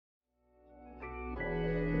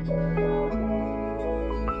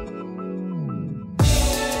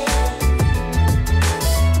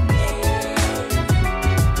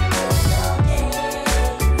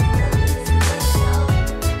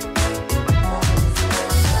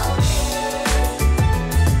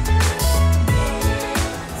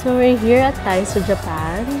we're here at Daiso,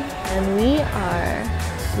 Japan, and we are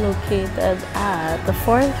located at the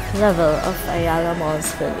 4th level of Ayala Mall's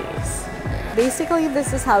Feliz. Basically,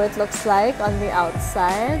 this is how it looks like on the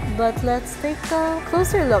outside, but let's take a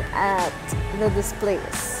closer look at the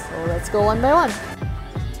displays. So let's go one by one.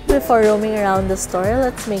 Before roaming around the store,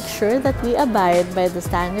 let's make sure that we abide by the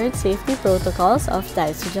standard safety protocols of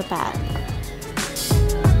Daiso, Japan.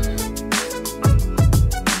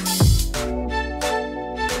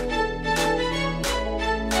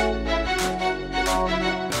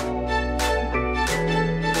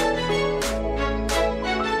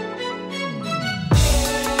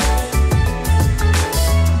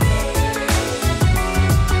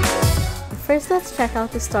 First, let's check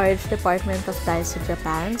out the storage department of Daiso,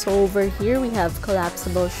 Japan. So over here, we have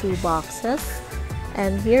collapsible shoe boxes.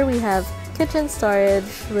 And here we have kitchen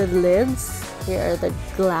storage with lids. Here are the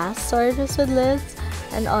glass storages with lids.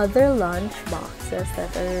 And other lunch boxes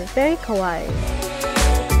that are very kawaii.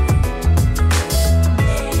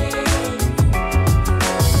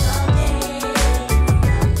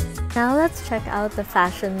 Now let's check out the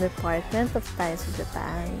fashion department of Daiso,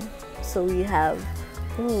 Japan. So we have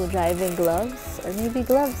driving gloves, or maybe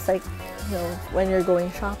gloves like, when you're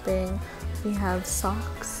going shopping. We have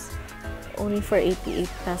socks, only for 88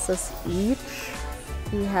 pesos each.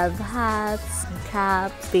 We have hats,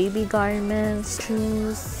 caps, baby garments,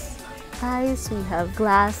 shoes, ties. We have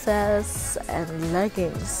glasses and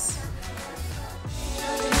leggings.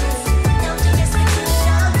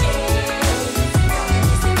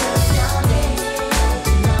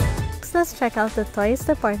 Let's check out the toys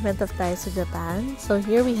department of Daiso, Japan. So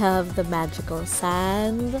here we have the magical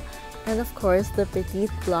sand and of course the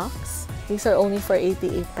petite blocks. These are only for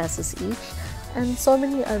 88 pesos each, and so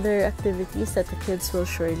many other activities that the kids will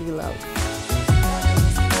surely love.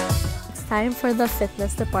 It's time for the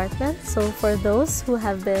fitness department. So for those who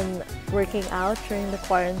have been working out during the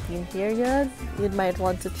quarantine period, you might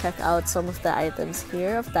want to check out some of the items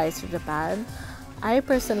here of Daiso, Japan. I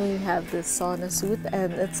personally have this sauna suit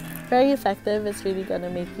and it's very effective. It's really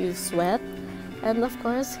gonna make you sweat. And of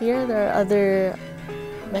course, here there are other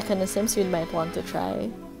mechanisms you might want to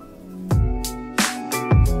try.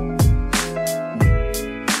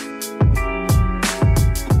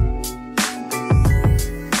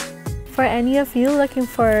 For any of you looking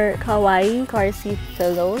for kawaii car seat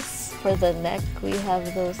pillows for the neck, we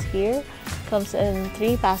have those here. Comes in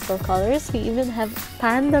 3 pastel colors. We even have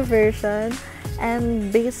panda version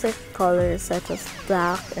and basic colors such as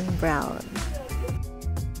black and brown.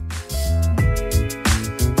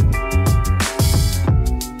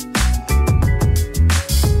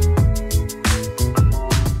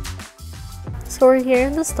 So we're here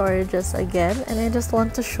in the storages again, and I just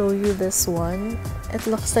want to show you this one. It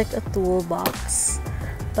looks like a toolbox,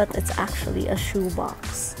 but it's actually a shoe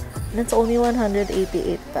box. And it's only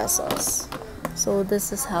 188 pesos. So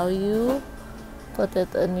this is how you put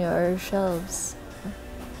it on your shelves.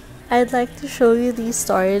 I'd like to show you these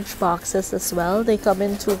storage boxes as well. They come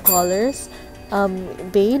in 2 colors,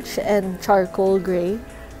 beige and charcoal gray.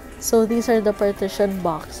 So these are the partition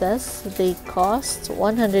boxes. They cost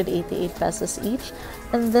 188 pesos each.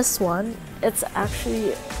 And this one, it's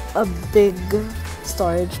actually a big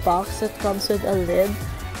storage box. It comes with a lid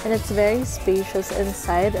and it's very spacious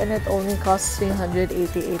inside, and it only costs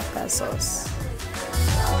 388 pesos.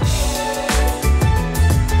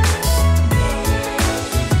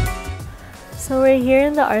 So we're here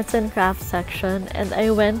in the arts and crafts section, and I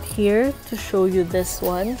went here to show you this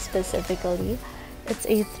one specifically. It's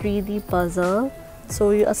a 3D puzzle,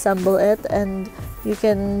 so you assemble it and you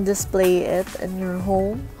can display it in your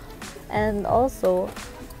home. And also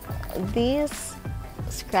these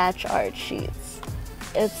scratch art sheets.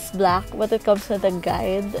 It's black, but it comes with a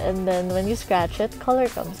guide, and then when you scratch it, color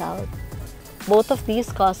comes out. Both of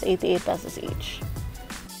these cost 88 pesos each.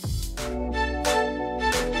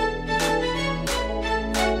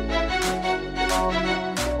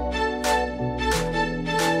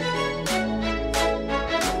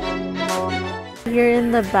 Here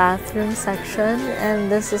in the bathroom section,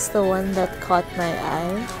 and this is the one that caught my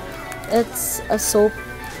eye. It's a soap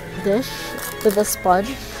dish with a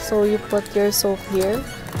sponge, so you put your soap here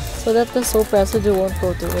so that the soap residue won't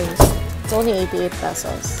go to waste. It's only 88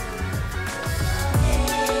 pesos.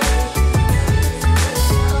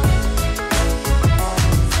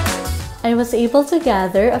 I was able to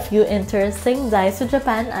gather a few interesting Daiso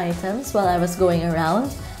Japan items while I was going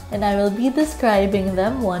around, and I will be describing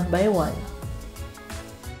them one by one.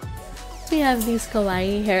 we have these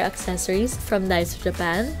kawaii hair accessories from Daiso,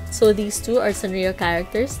 Japan. So these two are Sanrio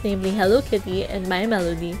characters, namely Hello Kitty and My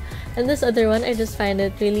Melody. And this other one, I just find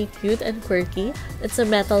it really cute and quirky. It's a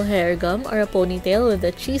metal hair gum or a ponytail with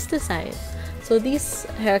a cheese design. So these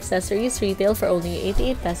hair accessories retail for only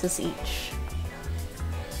 88 pesos each.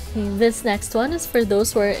 This next one is for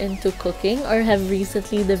those who are into cooking or have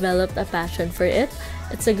recently developed a passion for it.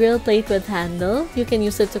 It's a grill plate with handle. You can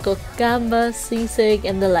use it to cook gambas, sisig,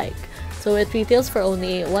 and the like. So it retails for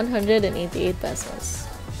only 188 pesos.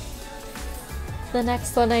 The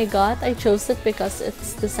next one I got, I chose it because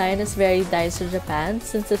its design is very Daiso Japan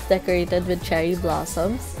since it's decorated with cherry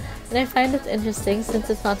blossoms. And I find it interesting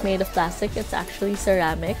since it's not made of plastic, it's actually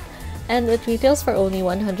ceramic. And it retails for only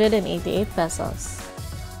 188 pesos.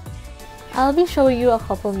 I'll be showing you a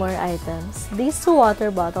couple more items. These two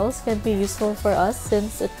water bottles can be useful for us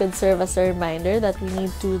since it could serve as a reminder that we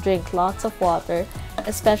need to drink lots of water,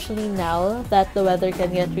 especially now that the weather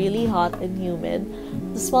can get really hot and humid.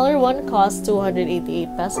 The smaller one costs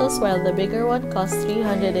 288 pesos while the bigger one costs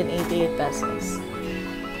 388 pesos.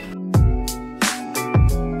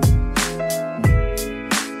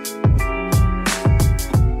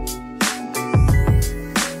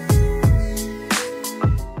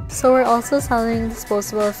 So we're also selling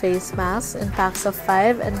disposable face masks in packs of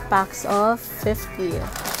 5 and packs of 50.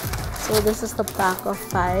 So this is the pack of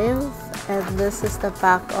 5 and this is the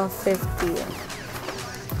pack of 50.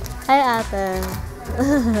 Hi ate!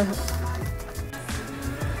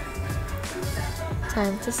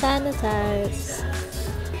 Time to sanitize.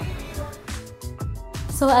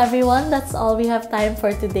 So everyone, that's all we have time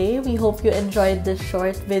for today. We hope you enjoyed this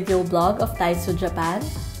short video blog of Daiso Japan.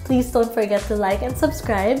 Please don't forget to like and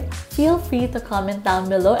subscribe. Feel free to comment down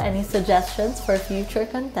below any suggestions for future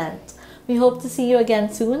content. We hope to see you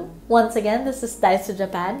again soon. Once again, this is Daiso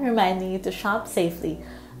Japan reminding you to shop safely.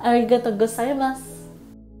 Arigatou gozaimasu!